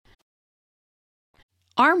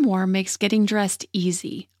Armoire makes getting dressed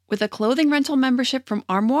easy. With a clothing rental membership from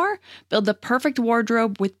Armoire, build the perfect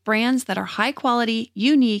wardrobe with brands that are high quality,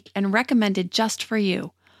 unique, and recommended just for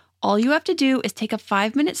you. All you have to do is take a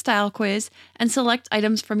 5-minute style quiz and select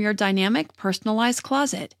items from your dynamic, personalized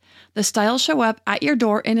closet. The styles show up at your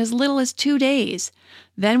door in as little as 2 days.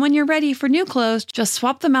 Then when you're ready for new clothes, just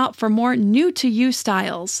swap them out for more new-to-you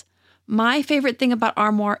styles. My favorite thing about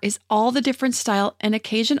Armoire is all the different style and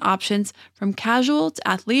occasion options, from casual to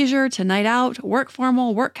athleisure to night out, work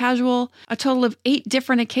formal, work casual, a total of 8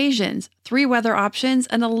 different occasions, 3 weather options,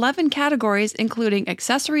 and 11 categories including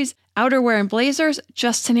accessories, outerwear, and blazers,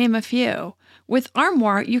 just to name a few. With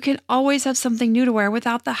Armoire, you can always have something new to wear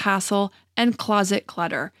without the hassle and closet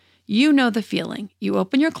clutter. You know the feeling. You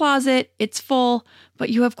open your closet, it's full, but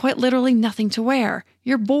you have quite literally nothing to wear.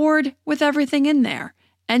 You're bored with everything in there.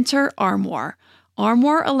 Enter Armoire.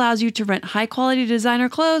 Armoire allows you to rent high-quality designer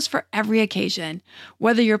clothes for every occasion.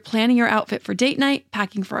 Whether you're planning your outfit for date night,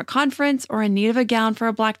 packing for a conference, or in need of a gown for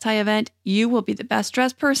a black tie event, you will be the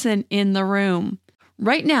best-dressed person in the room.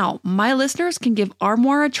 Right now, my listeners can give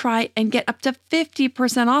Armoire a try and get up to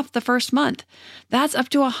 50% off the first month. That's up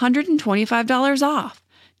to $125 off.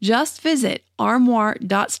 Just visit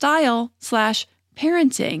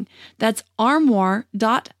armoire.style/parenting. That's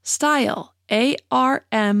armoire.style.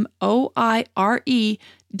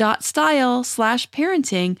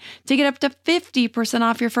 ARMOIRE.style/parenting to get up to 50%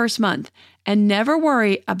 off your first month and never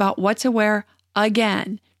worry about what to wear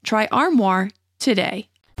again. Try Armoire today.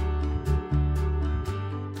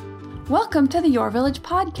 Welcome to the Your Village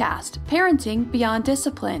podcast, Parenting Beyond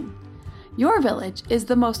Discipline. Your Village is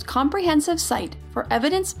the most comprehensive site for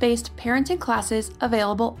evidence-based parenting classes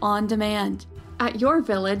available on demand at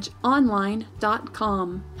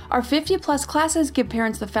yourvillageonline.com. Our 50-plus classes give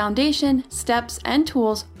parents the foundation, steps, and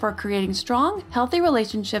tools for creating strong, healthy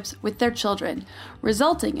relationships with their children,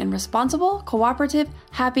 resulting in responsible, cooperative,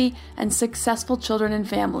 happy, and successful children and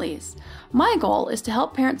families. My goal is to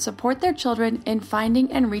help parents support their children in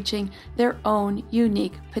finding and reaching their own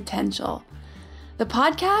unique potential. The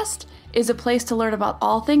podcast is a place to learn about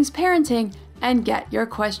all things parenting and get your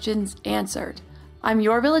questions answered. I'm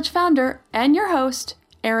Your Village founder and your host,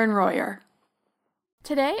 Erin Royer.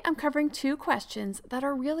 Today, I'm covering 2 questions that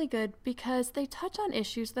are really good because they touch on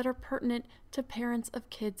issues that are pertinent to parents of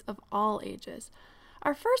kids of all ages.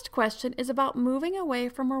 Our first question is about moving away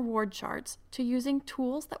from reward charts to using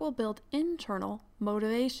tools that will build internal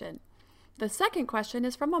motivation. The second question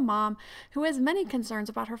is from a mom who has many concerns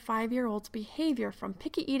about her 5-year-old's behavior, from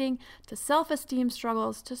picky eating to self-esteem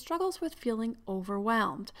struggles to struggles with feeling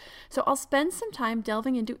overwhelmed. So I'll spend some time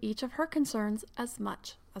delving into each of her concerns as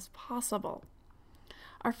much as possible.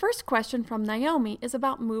 Our first question from Naomi is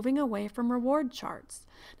about moving away from reward charts.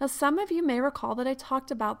 Now, some of you may recall that I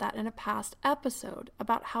talked about that in a past episode,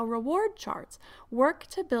 about how reward charts work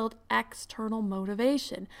to build external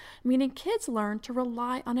motivation, meaning kids learn to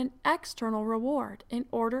rely on an external reward in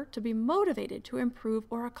order to be motivated to improve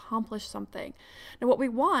or accomplish something. Now, what we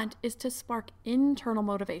want is to spark internal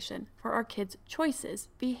motivation for our kids' choices,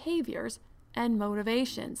 behaviors, and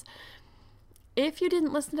motivations. If you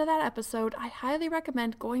didn't listen to that episode, I highly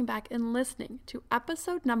recommend going back and listening to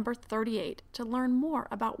episode number 38 to learn more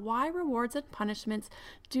about why rewards and punishments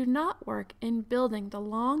do not work in building the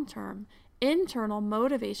long-term internal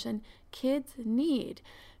motivation kids need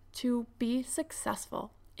to be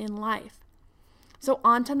successful in life. So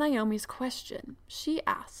on to Naomi's question. She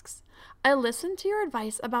asks, I listened to your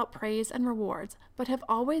advice about praise and rewards, but have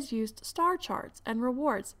always used star charts and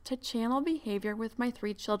rewards to channel behavior with my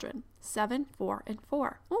 3 children, 7, 4, and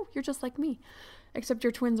 4. Oh, you're just like me, except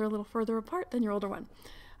your twins are a little further apart than your older one.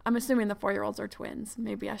 I'm assuming the 4-year-olds are twins.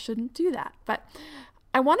 Maybe I shouldn't do that, but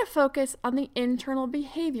I want to focus on the internal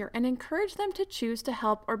behavior and encourage them to choose to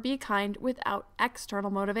help or be kind without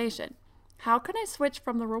external motivation. How can I switch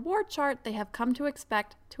from the reward chart they have come to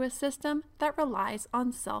expect to a system that relies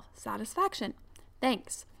on self-satisfaction?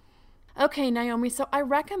 Thanks. Okay, Naomi, so I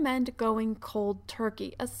recommend going cold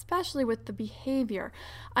turkey, especially with the behavior.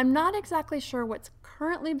 I'm not exactly sure what's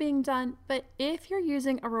currently being done, but if you're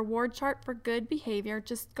using a reward chart for good behavior,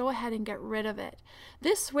 just go ahead and get rid of it.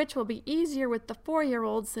 This switch will be easier with the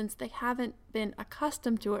 4-year-old since they haven't been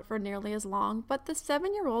accustomed to it for nearly as long, but the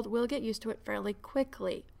 7-year-old will get used to it fairly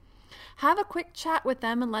quickly. Have a quick chat with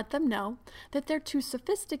them and let them know that they're too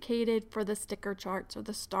sophisticated for the sticker charts or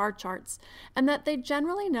the star charts, and that they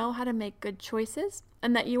generally know how to make good choices,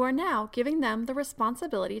 and that you are now giving them the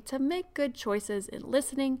responsibility to make good choices in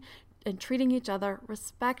listening and treating each other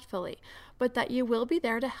respectfully, but that you will be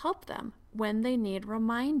there to help them when they need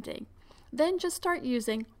reminding. Then just start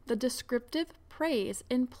using the descriptive praise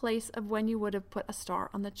in place of when you would have put a star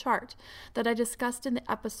on the chart that I discussed in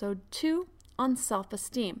the episode 2 on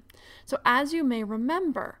self-esteem. So as you may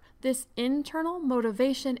remember, this internal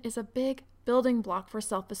motivation is a big building block for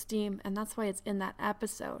self-esteem, and that's why it's in that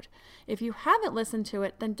episode. If you haven't listened to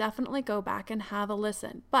it, then definitely go back and have a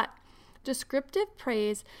listen. But descriptive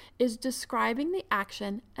praise is describing the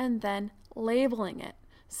action and then labeling it.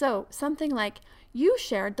 So something like, you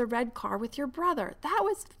shared the red car with your brother. That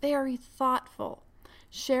was very thoughtful.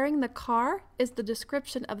 Sharing the car is the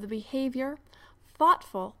description of the behavior.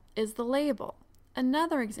 Thoughtful is the label.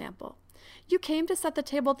 Another example, you came to set the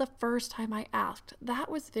table the first time I asked.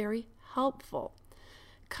 That was very helpful.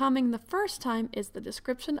 Coming the first time is the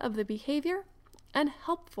description of the behavior, and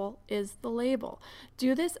helpful is the label.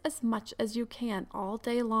 Do this as much as you can all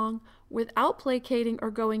day long without placating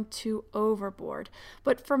or going too overboard.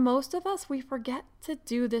 But for most of us, we forget to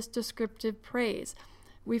do this descriptive praise.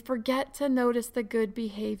 We forget to notice the good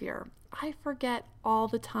behavior. I forget all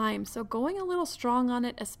the time, so going a little strong on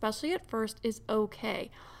it, especially at first, is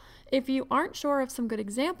okay. If you aren't sure of some good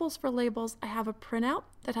examples for labels, I have a printout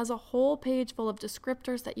that has a whole page full of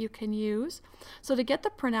descriptors that you can use. So to get the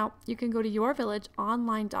printout, you can go to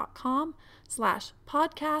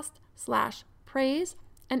yourvillageonline.com/podcast/praise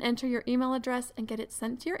and enter your email address and get it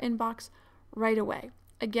sent to your inbox right away.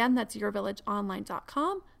 Again, that's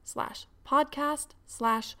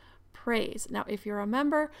yourvillageonline.com/podcast/praise. Now, if you're a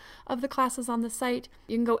member of the classes on the site,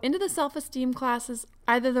 you can go into the self-esteem classes,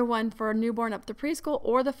 either the one for a newborn up to preschool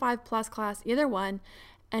or the 5+ class, either one,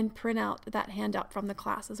 and print out that handout from the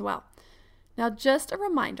class as well. Now, just a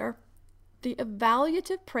reminder, the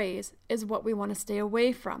evaluative praise is what we want to stay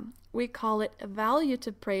away from. We call it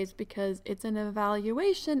evaluative praise because it's an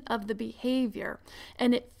evaluation of the behavior,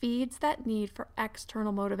 and it feeds that need for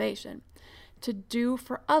external motivation, to do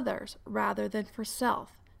for others rather than for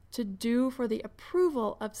self, to do for the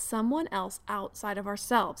approval of someone else outside of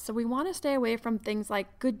ourselves. So we want to stay away from things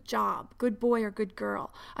like good job, good boy or good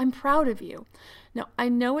girl, I'm proud of you. Now, I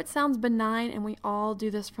know it sounds benign and we all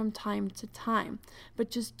do this from time to time,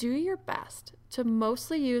 but just do your best to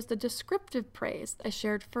mostly use the descriptive praise I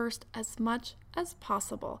shared first as much as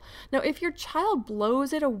possible. Now, if your child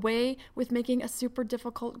blows it away with making a super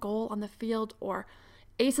difficult goal on the field or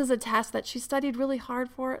aces a test that she studied really hard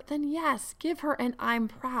for, then yes, give her an I'm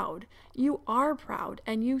proud. You are proud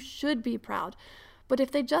and you should be proud. But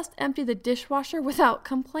if they just empty the dishwasher without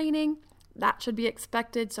complaining, that should be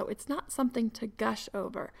expected, so it's not something to gush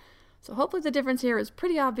over. So hopefully the difference here is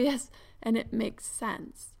pretty obvious and it makes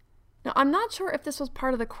sense. Now, I'm not sure if this was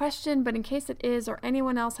part of the question, but in case it is or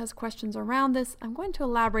anyone else has questions around this, I'm going to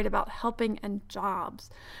elaborate about helping and jobs.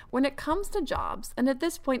 When it comes to jobs, and at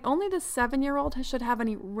this point, only the 7-year-old should have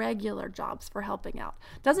any regular jobs for helping out.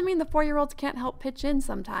 Doesn't mean the 4-year-olds can't help pitch in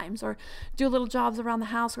sometimes or do little jobs around the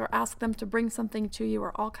house or ask them to bring something to you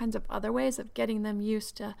or all kinds of other ways of getting them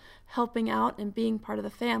used to helping out and being part of the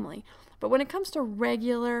family. But when it comes to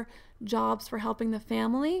regular jobs for helping the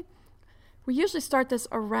family, we usually start this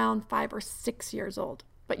around 5 or 6 years old,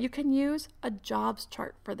 but you can use a jobs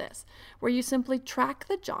chart for this, where you simply track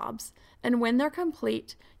the jobs, and when they're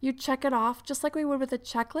complete, you check it off just like we would with a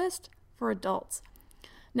checklist for adults.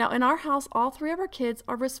 Now, in our house, all 3 of our kids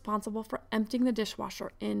are responsible for emptying the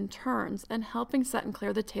dishwasher in turns and helping set and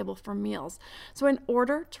clear the table for meals. So in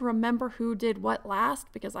order to remember who did what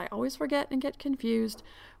last, because I always forget and get confused,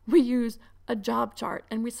 we use a job chart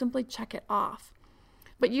and we simply check it off.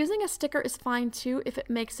 But using a sticker is fine too if it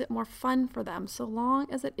makes it more fun for them, so long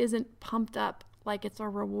as it isn't pumped up like it's a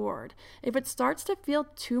reward. If it starts to feel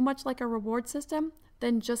too much like a reward system,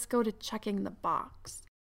 then just go to checking the box.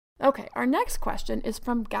 Okay, our next question is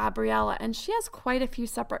from Gabriella, and she has quite a few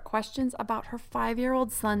separate questions about her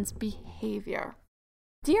 5-year-old son's behavior.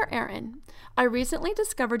 Dear Erin, I recently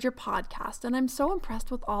discovered your podcast, and I'm so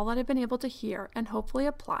impressed with all that I've been able to hear and hopefully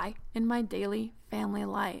apply in my daily family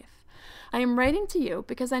life. I am writing to you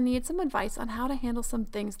because I need some advice on how to handle some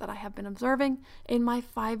things that I have been observing in my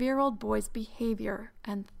 5-year-old boy's behavior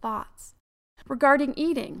and thoughts. Regarding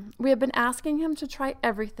eating, we have been asking him to try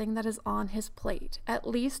everything that is on his plate, at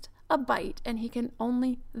least a bite, and he can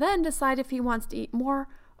only then decide if he wants to eat more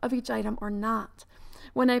of each item or not.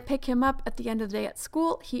 When I pick him up at the end of the day at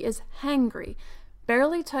school, he is hangry,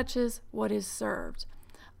 barely touches what is served.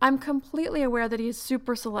 I'm completely aware that he is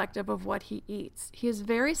super selective of what he eats. He is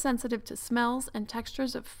very sensitive to smells and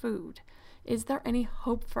textures of food. Is there any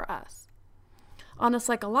hope for us? On a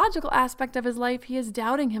psychological aspect of his life, he is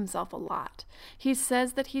doubting himself a lot. He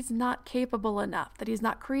says that he's not capable enough, that he's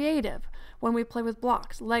not creative when we play with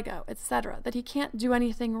blocks, Lego, etc., that he can't do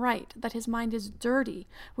anything right, that his mind is dirty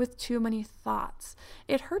with too many thoughts.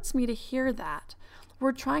 It hurts me to hear that.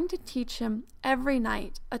 We're trying to teach him every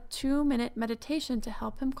night a 2-minute meditation to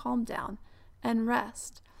help him calm down and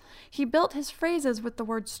rest. He built his phrases with the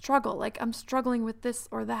word struggle, like I'm struggling with this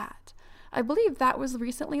or that. I believe that was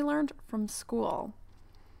recently learned from school.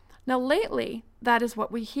 Now, lately, that is what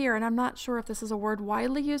we hear, and I'm not sure if this is a word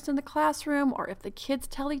widely used in the classroom or if the kids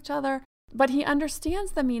tell each other, but he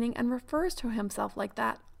understands the meaning and refers to himself like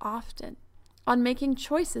that often. On making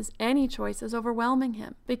choices, any choice is overwhelming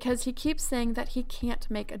him because he keeps saying that he can't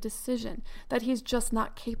make a decision, that he's just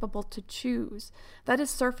not capable to choose. That is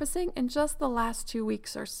surfacing in just the last 2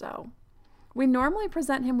 weeks or so. We normally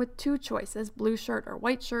present him with 2 choices, blue shirt or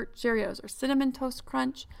white shirt, Cheerios or Cinnamon Toast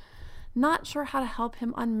Crunch. Not sure how to help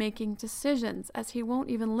him on making decisions, as he won't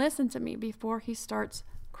even listen to me before he starts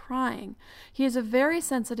crying. He is a very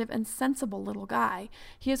sensitive and sensible little guy.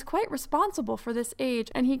 He is quite responsible for this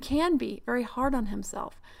age, and he can be very hard on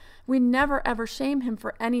himself. We never ever shame him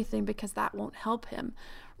for anything because that won't help him.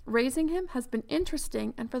 Raising him has been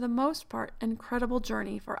interesting and for the most part an incredible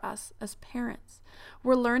journey for us as parents.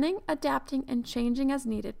 We're learning, adapting, and changing as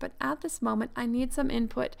needed, but at this moment I need some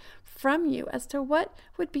input from you as to what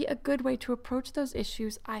would be a good way to approach those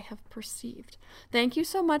issues I have perceived. Thank you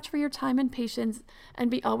so much for your time and patience, and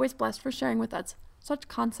be always blessed for sharing with us such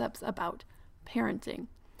concepts about parenting.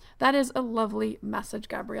 That is a lovely message,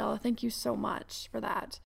 Gabriella. Thank you so much for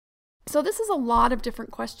that. So this is a lot of different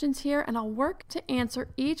questions here, and I'll work to answer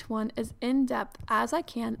each one as in-depth as I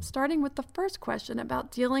can, starting with the first question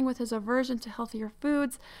about dealing with his aversion to healthier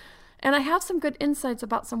foods. And I have some good insights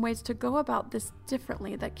about some ways to go about this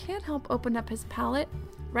differently that can help open up his palate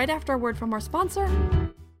right after a word from our sponsor.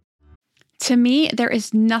 To me, there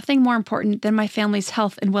is nothing more important than my family's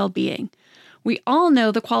health and well-being. We all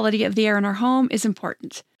know the quality of the air in our home is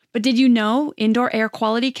important. But did you know indoor air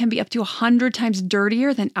quality can be up to 100 times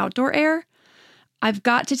dirtier than outdoor air? I've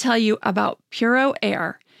got to tell you about Puro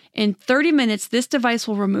Air. In 30 minutes, this device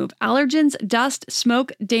will remove allergens, dust,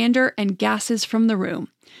 smoke, dander, and gases from the room.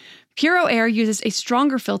 Puro Air uses a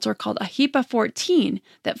stronger filter called a HEPA 14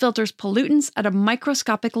 that filters pollutants at a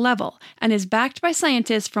microscopic level and is backed by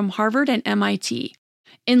scientists from Harvard and MIT.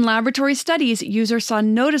 In laboratory studies, users saw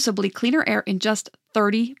noticeably cleaner air in just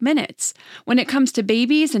 30 minutes. When it comes to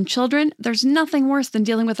babies and children, there's nothing worse than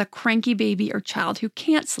dealing with a cranky baby or child who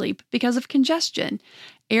can't sleep because of congestion.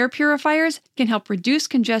 Air purifiers can help reduce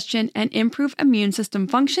congestion and improve immune system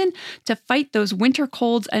function to fight those winter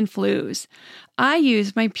colds and flus. I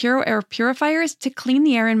use my Puro Air purifiers to clean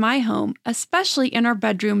the air in my home, especially in our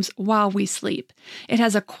bedrooms while we sleep. It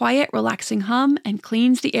has a quiet, relaxing hum and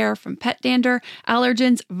cleans the air from pet dander,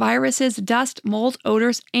 allergens, viruses, dust, mold,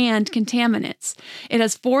 odors, and contaminants. It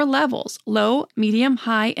has 4 levels, low, medium,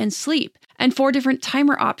 high, and sleep, and 4 different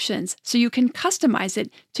timer options, so you can customize it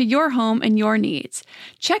to your home and your needs.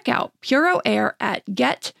 Check out Puro Air at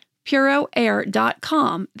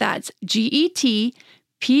getpuroair.com. That's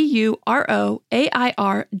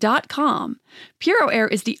GETPUROAIR.com. Puro Air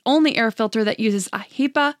is the only air filter that uses a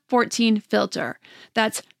HEPA 14 filter.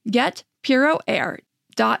 That's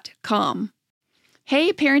getpuroair.com.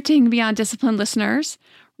 Hey, Parenting Beyond Discipline listeners.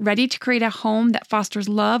 Ready to create a home that fosters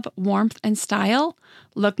love, warmth, and style?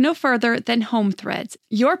 Look no further than Home Threads,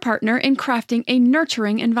 your partner in crafting a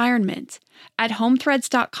nurturing environment. At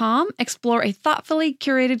HomeThreads.com, explore a thoughtfully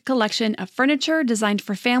curated collection of furniture designed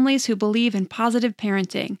for families who believe in positive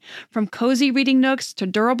parenting. From cozy reading nooks to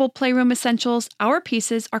durable playroom essentials, our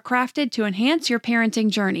pieces are crafted to enhance your parenting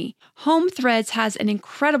journey. Home Threads has an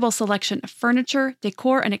incredible selection of furniture,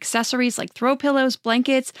 decor, and accessories like throw pillows,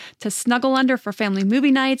 blankets, to snuggle under for family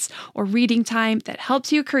movie nights or reading time that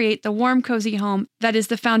helps you create the warm, cozy home that is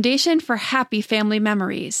the foundation for happy family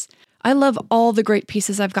memories. I love all the great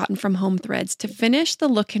pieces I've gotten from Home Threads to finish the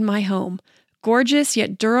look in my home. Gorgeous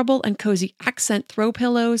yet durable and cozy accent throw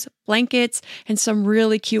pillows, blankets, and some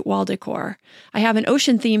really cute wall decor. I have an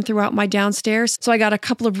ocean theme throughout my downstairs, so I got a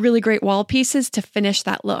couple of really great wall pieces to finish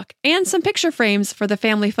that look, and some picture frames for the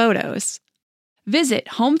family photos. Visit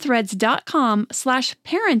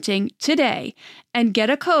homethreads.com/parenting today and get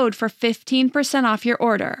a code for 15% off your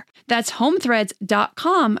order. That's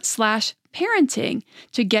homethreads.com/parenting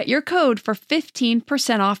to get your code for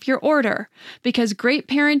 15% off your order, because great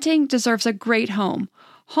parenting deserves a great home.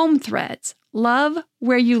 Home Threads. Love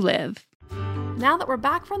where you live. Now that we're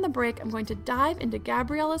back from the break, I'm going to dive into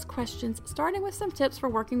Gabriella's questions, starting with some tips for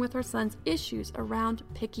working with her son's issues around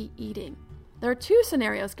picky eating. There are two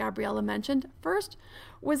scenarios Gabriella mentioned. First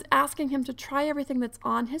was asking him to try everything that's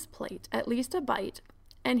on his plate, at least a bite,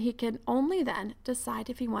 and he can only then decide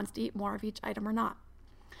if he wants to eat more of each item or not.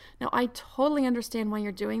 Now, I totally understand why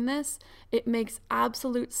you're doing this. It makes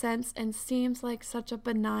absolute sense and seems like such a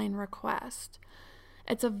benign request.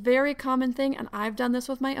 It's a very common thing, and I've done this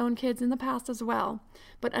with my own kids in the past as well.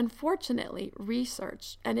 But unfortunately,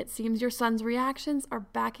 research, and it seems your son's reactions are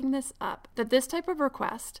backing this up, that this type of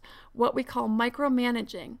request, what we call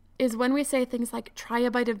micromanaging, is when we say things like, try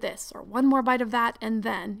a bite of this, or one more bite of that, and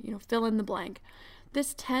then, fill in the blank.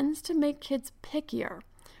 This tends to make kids pickier.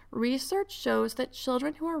 Research shows that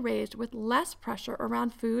children who are raised with less pressure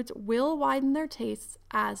around foods will widen their tastes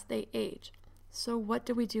as they age. So what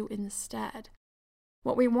do we do instead?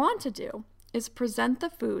 What we want to do is present the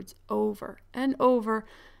foods over and over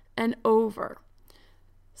and over.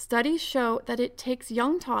 Studies show that it takes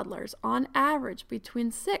young toddlers, on average,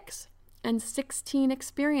 between 6 and 16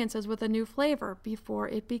 experiences with a new flavor before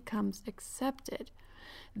it becomes accepted.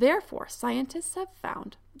 Therefore, scientists have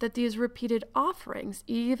found that these repeated offerings,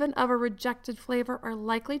 even of a rejected flavor, are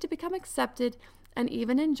likely to become accepted and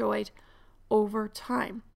even enjoyed over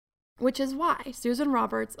time. Which is why Susan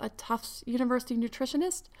Roberts, a Tufts University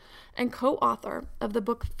nutritionist and co-author of the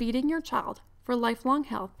book Feeding Your Child for Lifelong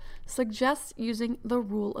Health, suggests using the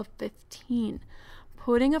rule of 15,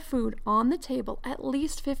 putting a food on the table at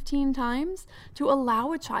least 15 times to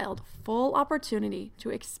allow a child full opportunity to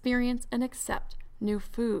experience and accept new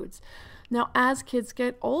foods. Now, as kids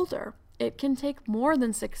get older, it can take more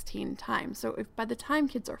than 16 times. So if by the time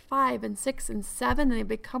kids are 5 and 6 and 7 and they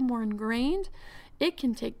become more ingrained, it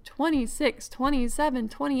can take 26, 27,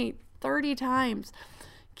 28, 30 times.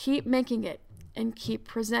 Keep making it and keep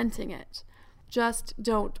presenting it. Just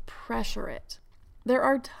don't pressure it. There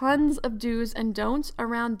are tons of do's and don'ts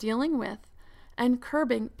around dealing with and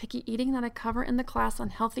curbing picky eating that I cover in the class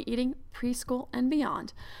on healthy eating, preschool, and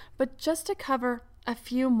beyond. But just to cover a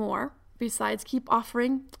few more, besides keep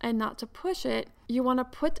offering and not to push it, you want to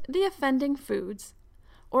put the offending foods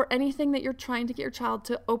or anything that you're trying to get your child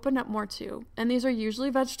to open up more to, and these are usually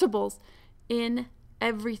vegetables, in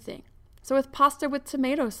everything. So with pasta with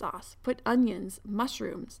tomato sauce, put onions,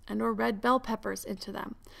 mushrooms, and or red bell peppers into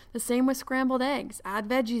them. The same with scrambled eggs, add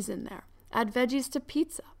veggies in there. Add veggies to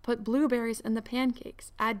pizza, put blueberries in the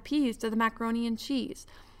pancakes, add peas to the macaroni and cheese.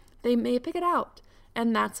 They may pick it out,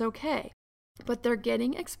 and that's okay, but they're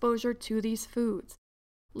getting exposure to these foods.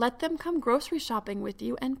 Let them come grocery shopping with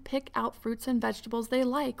you and pick out fruits and vegetables they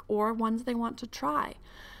like or ones they want to try.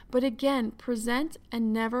 But again, present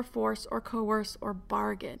and never force or coerce or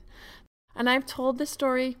bargain. And I've told this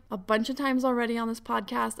story a bunch of times already on this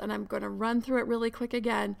podcast, and I'm going to run through it really quick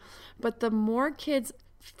again. But the more kids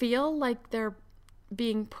feel like they're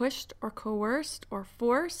being pushed or coerced or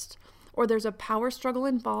forced, or there's a power struggle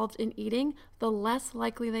involved in eating, the less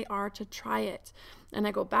likely they are to try it. And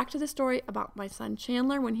I go back to the story about my son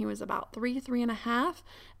Chandler when he was about 3.5.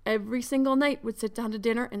 Every single night would sit down to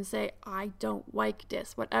dinner and say, I don't like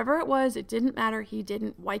this. Whatever it was, it didn't matter. He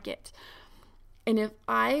didn't like it. And if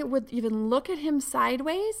I would even look at him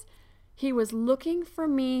sideways, he was looking for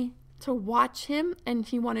me to watch him, and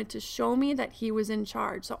he wanted to show me that he was in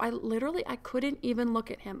charge. So I couldn't even look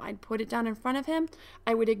at him. I'd put it down in front of him.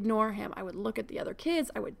 I would ignore him. I would look at the other kids.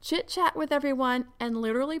 I would chit chat with everyone and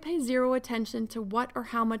literally pay zero attention to what or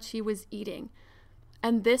how much he was eating.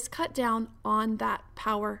 And this cut down on that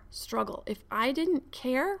power struggle. If I didn't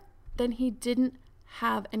care, then he didn't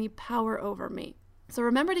have any power over me. So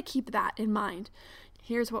remember to keep that in mind.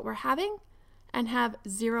 Here's what we're having, and have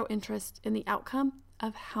zero interest in the outcome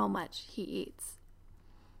of how much he eats.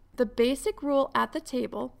 The basic rule at the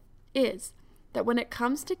table is that when it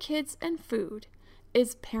comes to kids and food,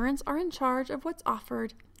 is parents are in charge of what's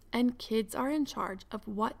offered and kids are in charge of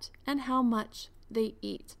what and how much they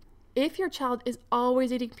eat. If your child is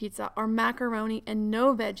always eating pizza or macaroni and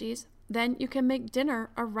no veggies, then you can make dinner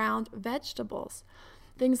around vegetables.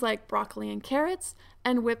 Things like broccoli and carrots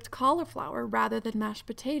and whipped cauliflower rather than mashed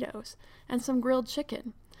potatoes, and some grilled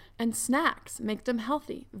chicken. And snacks, make them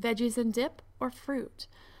healthy, veggies and dip or fruit.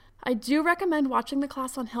 I do recommend watching the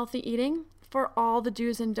class on healthy eating for all the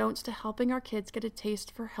do's and don'ts to helping our kids get a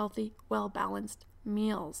taste for healthy, well-balanced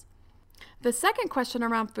meals. The second question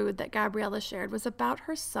around food that Gabriella shared was about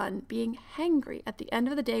her son being hangry at the end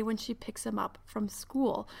of the day when she picks him up from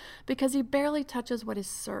school because he barely touches what is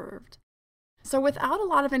served. So without a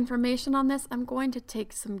lot of information on this, I'm going to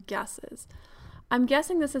take some guesses. I'm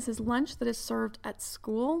guessing this is his lunch that is served at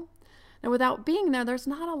school. Now, without being there, there's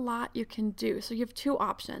not a lot you can do. So you have two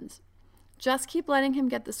options. Just keep letting him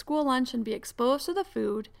get the school lunch and be exposed to the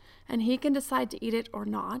food, and he can decide to eat it or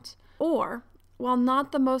not. Or while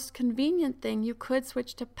not the most convenient thing, you could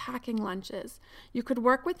switch to packing lunches. You could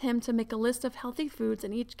work with him to make a list of healthy foods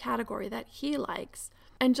in each category that he likes,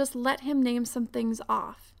 and just let him name some things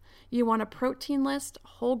off. You want a protein list,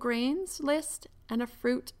 whole grains list, and a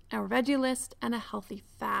fruit or veggie list, and a healthy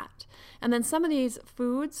fat. And then some of these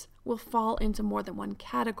foods will fall into more than one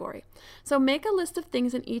category. So make a list of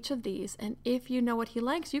things in each of these, and if you know what he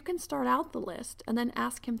likes, you can start out the list and then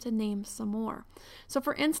ask him to name some more. So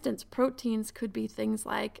for instance, proteins could be things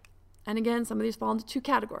like, and again, some of these fall into two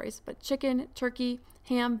categories, but chicken, turkey,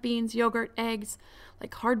 ham, beans, yogurt, eggs,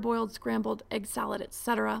 like hard-boiled, scrambled egg salad,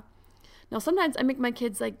 etc. Now, sometimes I make my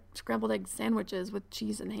kids like scrambled egg sandwiches with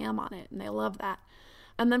cheese and ham on it, and they love that.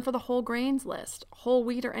 And then for the whole grains list, whole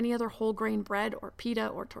wheat or any other whole grain bread or pita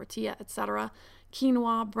or tortilla, etc.,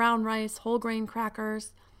 quinoa, brown rice, whole grain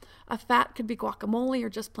crackers. A fat could be guacamole or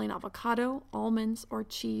just plain avocado, almonds, or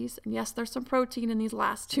cheese. And yes, there's some protein in these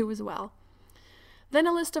last two as well. Then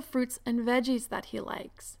a list of fruits and veggies that he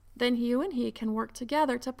likes. Then you and he can work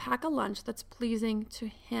together to pack a lunch that's pleasing to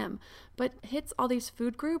him, but hits all these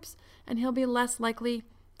food groups, and he'll be less likely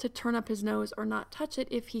to turn up his nose or not touch it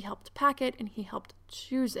if he helped pack it and he helped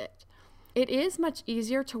choose it. It is much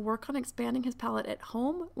easier to work on expanding his palate at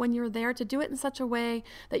home when you're there to do it in such a way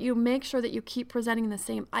that you make sure that you keep presenting the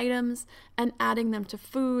same items and adding them to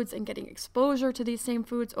foods and getting exposure to these same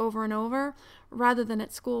foods over and over, rather than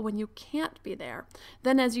at school when you can't be there.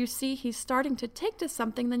 Then as you see he's starting to take to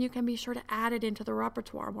something, then you can be sure to add it into the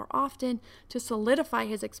repertoire more often to solidify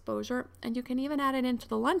his exposure, and you can even add it into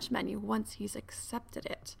the lunch menu once he's accepted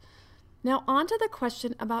it. Now on to the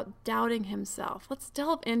question about doubting himself. Let's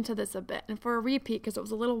delve into this a bit. And for a repeat, because it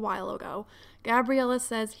was a little while ago, Gabriella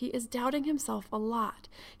says he is doubting himself a lot.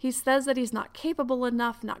 He says that he's not capable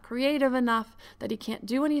enough, not creative enough, that he can't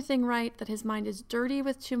do anything right, that his mind is dirty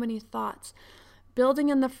with too many thoughts, building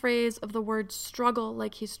in the phrase of the word struggle,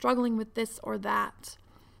 like he's struggling with this or that.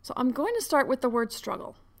 So I'm going to start with the word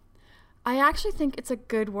struggle. I actually think it's a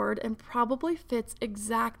good word and probably fits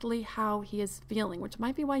exactly how he is feeling, which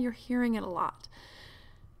might be why you're hearing it a lot.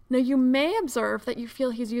 Now, you may observe that you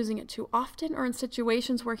feel he's using it too often or in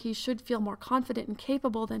situations where he should feel more confident and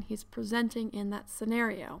capable than he's presenting in that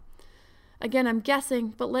scenario. Again, I'm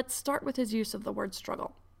guessing, but let's start with his use of the word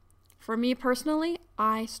struggle. For me personally,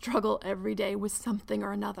 I struggle every day with something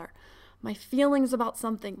or another. My feelings about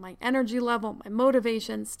something, my energy level, my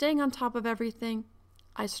motivation, staying on top of everything,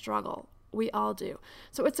 I struggle. We all do.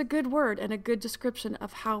 So it's a good word and a good description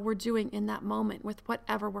of how we're doing in that moment with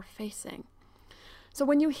whatever we're facing. So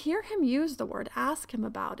when you hear him use the word, ask him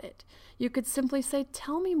about it. You could simply say,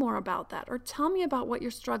 tell me more about that, or tell me about what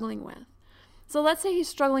you're struggling with. So let's say he's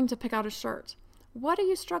struggling to pick out a shirt. What are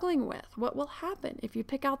you struggling with? What will happen if you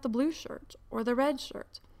pick out the blue shirt or the red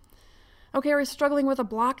shirt? Okay, or he's struggling with a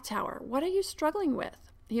block tower. What are you struggling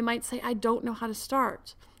with? He might say, I don't know how to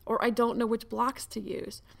start, or I don't know which blocks to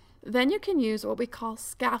use. Then you can use what we call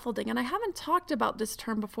scaffolding. And I haven't talked about this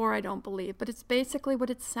term before, I don't believe, but it's basically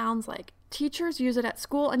what it sounds like. Teachers use it at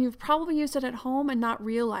school, and you've probably used it at home and not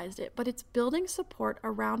realized it, but it's building support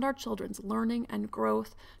around our children's learning and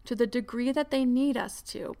growth to the degree that they need us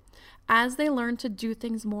to, as they learn to do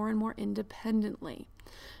things more and more independently.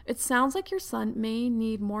 It sounds like your son may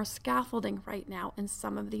need more scaffolding right now in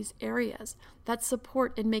some of these areas, that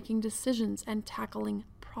support in making decisions and tackling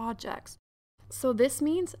projects. So this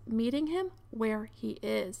means meeting him where he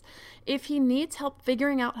is. If he needs help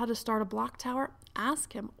figuring out how to start a block tower,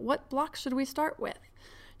 ask him, what blocks should we start with?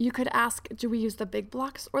 You could ask, do we use the big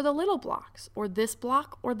blocks or the little blocks, or this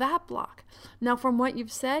block or that block? Now, from what you've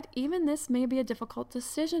said, even this may be a difficult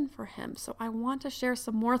decision for him. So I want to share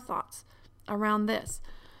some more thoughts around this.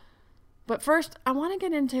 But first, I want to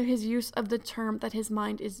get into his use of the term that his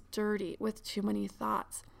mind is dirty with too many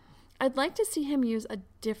thoughts. I'd like to see him use a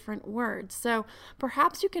different word. So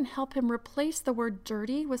perhaps you can help him replace the word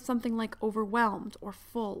dirty with something like overwhelmed or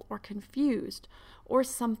full or confused or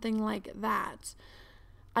something like that.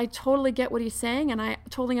 I totally get what he's saying, and I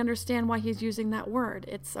totally understand why he's using that word.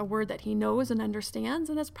 It's a word that he knows and understands,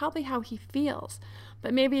 and that's probably how he feels.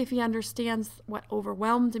 But maybe if he understands what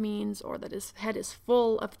overwhelmed means, or that his head is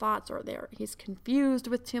full of thoughts, or he's confused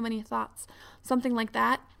with too many thoughts, something like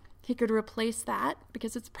that, he could replace that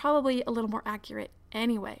because it's probably a little more accurate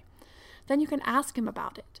anyway. Then you can ask him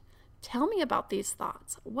about it. Tell me about these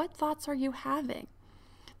thoughts. What thoughts are you having?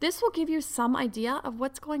 This will give you some idea of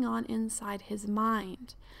what's going on inside his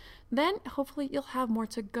mind. Then hopefully you'll have more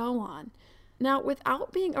to go on. Now,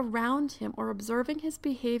 without being around him or observing his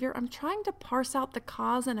behavior, I'm trying to parse out the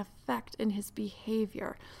cause and effect in his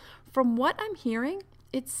behavior. From what I'm hearing,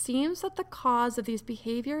 it seems that the cause of these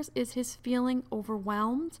behaviors is his feeling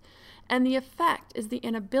overwhelmed, and the effect is the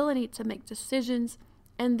inability to make decisions,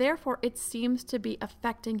 and therefore it seems to be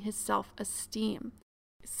affecting his self-esteem.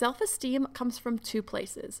 Self-esteem comes from two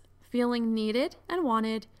places: feeling needed and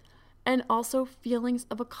wanted, and also feelings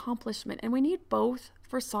of accomplishment. And we need both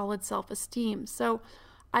for solid self-esteem. So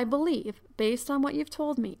I believe, based on what you've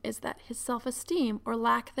told me, is that his self-esteem or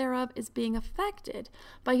lack thereof is being affected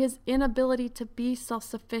by his inability to be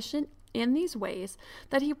self-sufficient in these ways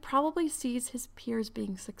that he probably sees his peers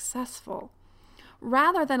being successful,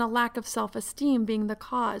 rather than a lack of self-esteem being the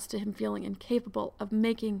cause to him feeling incapable of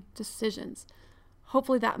making decisions.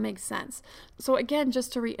 Hopefully that makes sense. So again,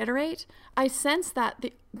 just to reiterate, I sense that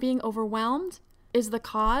the being overwhelmed is the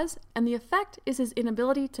cause, and the effect is his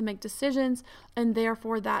inability to make decisions, and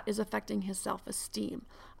therefore that is affecting his self-esteem.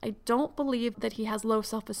 I don't believe that he has low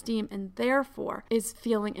self-esteem and therefore is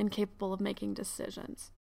feeling incapable of making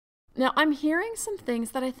decisions. Now, I'm hearing some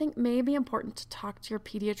things that I think may be important to talk to your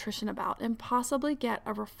pediatrician about and possibly get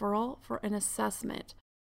a referral for an assessment.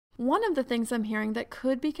 One of the things I'm hearing that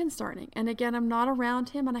could be concerning, and again, I'm not around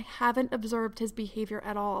him and I haven't observed his behavior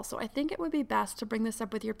at all, so I think it would be best to bring this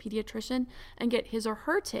up with your pediatrician and get his or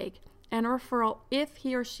her take and a referral if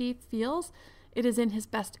he or she feels it is in his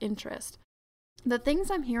best interest. The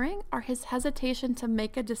things I'm hearing are his hesitation to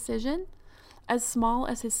make a decision as small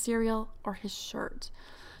as his cereal or his shirt.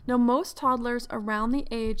 Now, most toddlers around the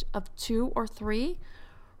age of 2 or 3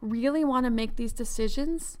 really want to make these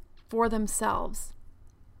decisions for themselves.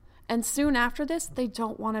 And soon after this, they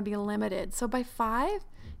don't want to be limited. So by 5,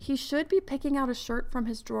 he should be picking out a shirt from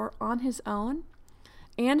his drawer on his own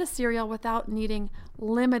and a cereal without needing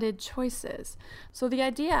limited choices. So the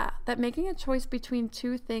idea that making a choice between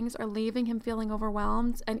 2 things are leaving him feeling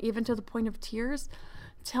overwhelmed and even to the point of tears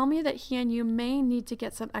tell me that he and you may need to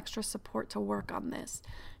get some extra support to work on this.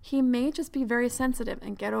 He may just be very sensitive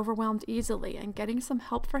and get overwhelmed easily, and getting some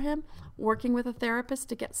help for him, working with a therapist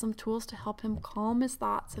to get some tools to help him calm his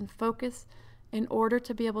thoughts and focus in order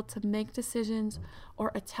to be able to make decisions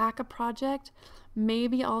or attack a project may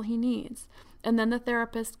be all he needs. And then the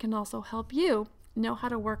therapist can also help you know how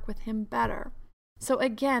to work with him better. So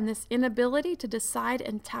again, this inability to decide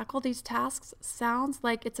and tackle these tasks sounds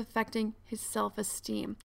like it's affecting his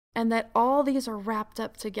self-esteem, and that all these are wrapped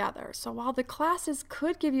up together. So while the classes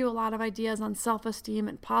could give you a lot of ideas on self-esteem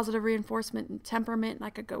and positive reinforcement and temperament, and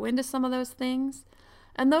I could go into some of those things,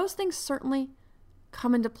 and those things certainly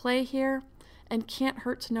come into play here and can't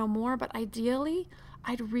hurt to know more, but ideally,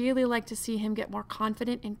 I'd really like to see him get more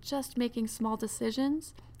confident in just making small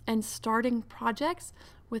decisions and starting projects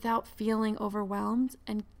without feeling overwhelmed,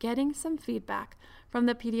 and getting some feedback from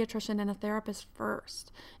the pediatrician and a therapist first,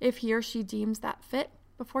 if he or she deems that fit,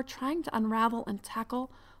 before trying to unravel and tackle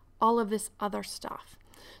all of this other stuff.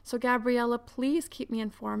 So Gabriella, please keep me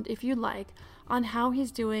informed if you'd like on how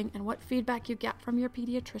he's doing and what feedback you get from your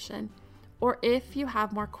pediatrician, or if you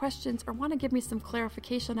have more questions or want to give me some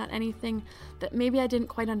clarification on anything that maybe I didn't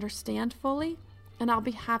quite understand fully, and I'll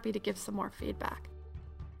be happy to give some more feedback.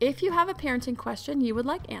 If you have a parenting question you would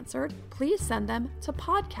like answered, please send them to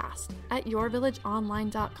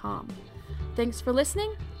podcast@yourvillageonline.com. Thanks for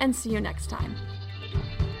listening, and see you next time.